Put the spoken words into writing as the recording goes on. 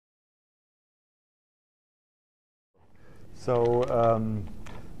So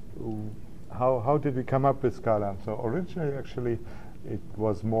how did we come up with Scala? So originally, actually, it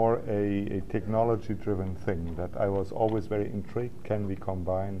was more a technology-driven thing that I was always very intrigued. Can we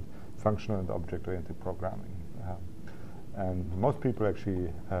combine functional and object-oriented programming? And most people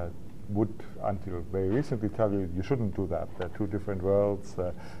actually would, until very recently, tell you you shouldn't do that. They're two different worlds.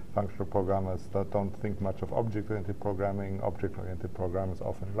 Functional programmers don't think much of object-oriented programming. Object-oriented programmers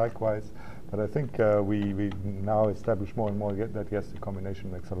often likewise. But I think we now establish more and more that yes, the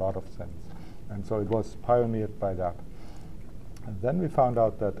combination makes a lot of sense. And so it was pioneered by that. And then we found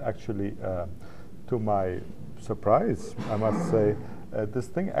out that actually, to my surprise, I must say, this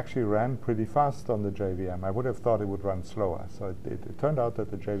thing actually ran pretty fast on the JVM. I would have thought it would run slower. So it turned out that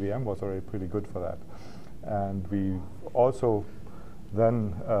the JVM was already pretty good for that. And we also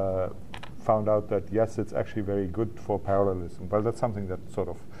then found out that, yes, it's actually very good for parallelism. Well, that's something that sort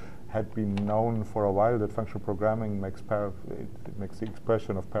of had been known for a while, that functional programming makes the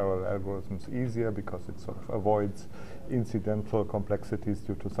expression of parallel algorithms easier because it sort of avoids incidental complexities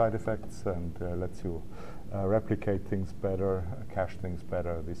due to side effects and lets you replicate things better, cache things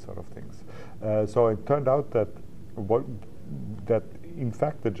better, these sort of things. So it turned out that in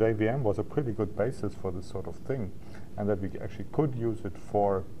fact the JVM was a pretty good basis for this sort of thing, and that we actually could use it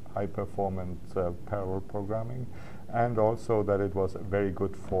for high performance parallel programming, and also that it was very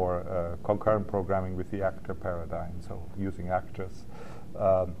good for concurrent programming with the actor paradigm, so using actors.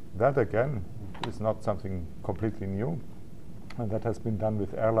 That again is not something completely new, and that has been done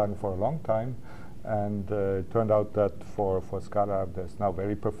with Erlang for a long time. And it turned out that for Scala, there's now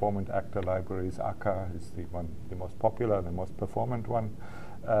very performant actor libraries. Akka is the most popular, the most performant one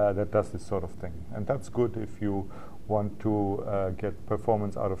that does this sort of thing. And that's good if you want to get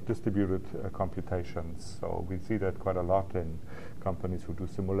performance out of distributed computations. So we see that quite a lot in companies who do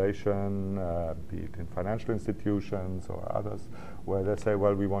simulation, be it in financial institutions or others, where they say,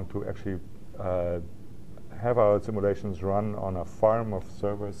 well, we want to actually have our simulations run on a farm of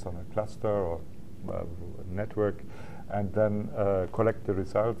servers, on a cluster or network, and then collect the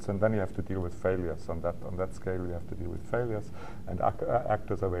results, and then you have to deal with failures. On that scale, you have to deal with failures, and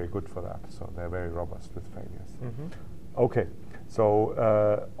actors are very good for that, so they're very robust with failures. Mm-hmm. Okay,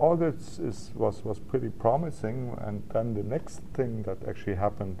 so all this was pretty promising, and then the next thing that actually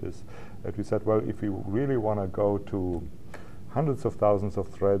happened is that we said, well, if we really want to go to hundreds of thousands of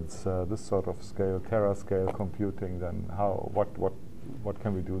threads, this sort of scale, tera-scale computing, then what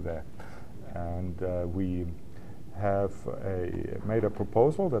can we do there? And we have made a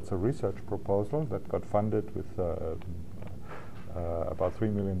proposal that's a research proposal that got funded with about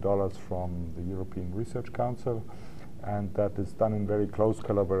 $3 million from the European Research Council, and that is done in very close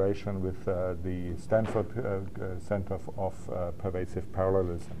collaboration with the Stanford Center of Pervasive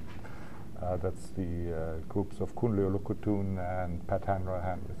Parallelism. That's the groups of Kun Leolukutun and Pat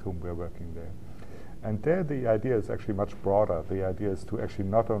Hanrahan, with whom we're working there. And there the idea is actually much broader. The idea is to actually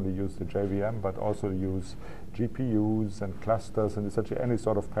not only use the JVM, but also use GPUs and clusters and essentially any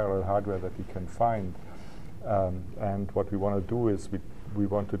sort of parallel hardware that you can find. And what we want to do is we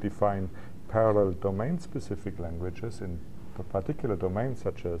want to define parallel domain-specific languages in particular domains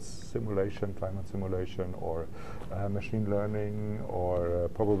such as simulation, climate simulation, or machine learning, or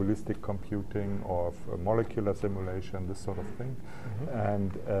probabilistic computing, or molecular simulation, this sort of thing. Mm-hmm.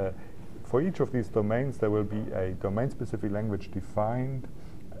 And for each of these domains, there will be a domain-specific language defined,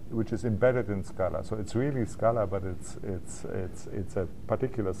 which is embedded in Scala. So it's really Scala, but it's a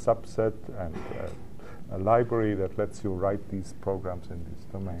particular subset and a library that lets you write these programs in these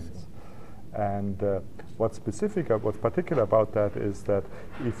domains. And what's particular about that is that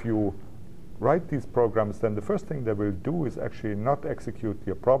if you write these programs, then the first thing they will do is actually not execute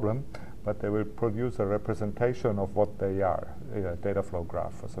your problem, but they will produce a representation of what they are, a data flow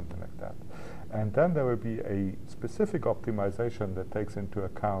graph or something like that. And then there will be a specific optimization that takes into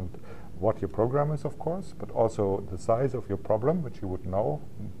account what your program is, of course, but also the size of your problem, which you would know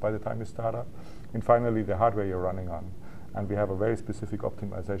by the time you start up, and finally the hardware you're running on. And we have a very specific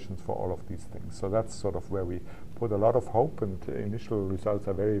optimizations for all of these things. So that's sort of where we put a lot of hope, and initial results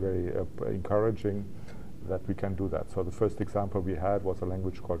are very, very encouraging that we can do that. So the first example we had was a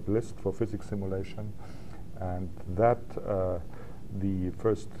language called Lisp for physics simulation, and that the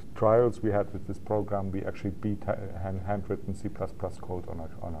first trials we had with this program, we actually beat handwritten C++ code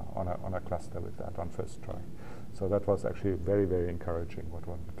on a cluster with that on first try. So that was actually very, very encouraging what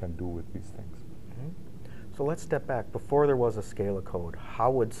one can do with these things. Mm-hmm. So let's step back. Before there was a Scala code,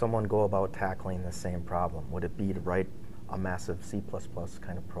 how would someone go about tackling the same problem? Would it be to write a massive C++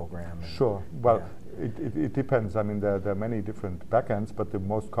 kind of program? Sure. Well, It depends. I mean, there are many different backends, but the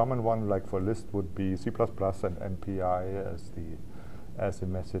most common one, like for List, would be C++ and MPI as the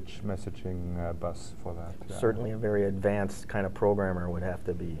messaging bus for that. Yeah. Certainly a very advanced kind of programmer would have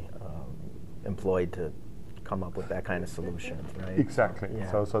to be employed to come up with that kind of solution, right? Exactly.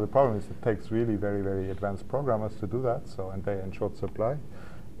 Yeah. So the problem is it takes really very, very advanced programmers to do that, and they're in short supply.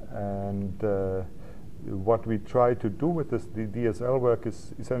 And what we try to do with the DSL work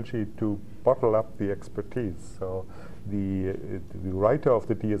is essentially to bottle up the expertise. So the writer of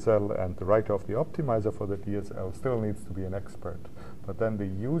the DSL and the writer of the optimizer for the DSL still needs to be an expert. But then the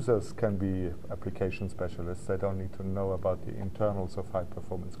users can be application specialists. They don't need to know about the internals of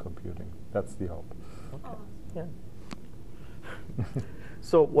high-performance computing. That's the hope. Okay. Yeah.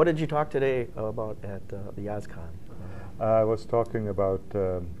 So what did you talk today about at the OSCON? I was talking about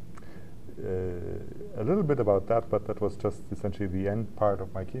a little bit about that, but that was just essentially the end part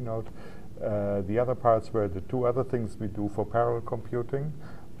of my keynote. The other parts were the two other things we do for parallel computing.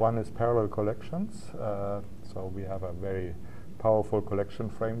 One is parallel collections. So we have a very powerful collection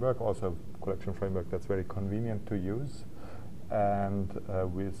framework, also a collection framework that's very convenient to use. And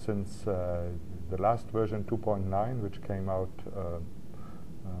since the last version 2.9, which came out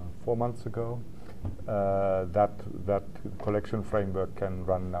 4 months ago, that collection framework can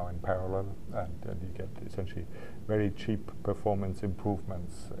run now in parallel, and you get essentially very cheap performance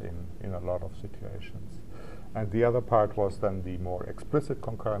improvements in a lot of situations. And the other part was then the more explicit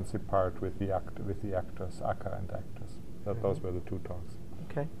concurrency part with the actors, akka and actors. Those were the two talks.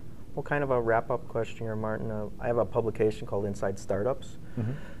 Okay. Well, kind of a wrap-up question here, Martin. I have a publication called Inside Startups.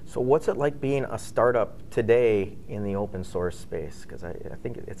 Mm-hmm. So what's it like being a startup today in the open source space? Because I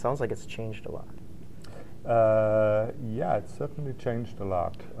think it sounds like it's changed a lot. Yeah, it's certainly changed a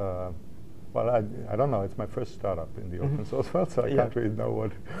lot. Well, I don't know. It's my first startup in the open source world, so I can't really know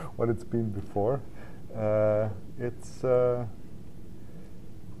what it's been before. I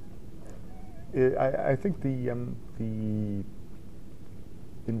think the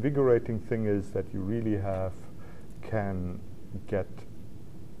invigorating thing is that you really can get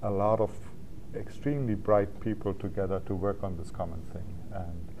a lot of extremely bright people together to work on this common thing.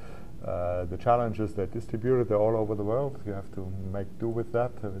 And the challenge is they're distributed, they're all over the world. You have to make do with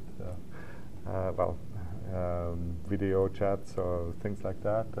that, video chats or things like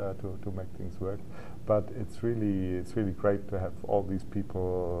that to make things work. But it's really great to have all these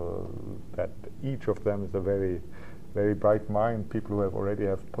people that each of them is a very, very bright mind, people who already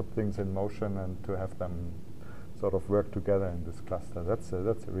have put things in motion, and to have them sort of work together in this cluster. That's a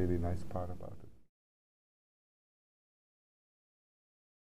really nice part about it.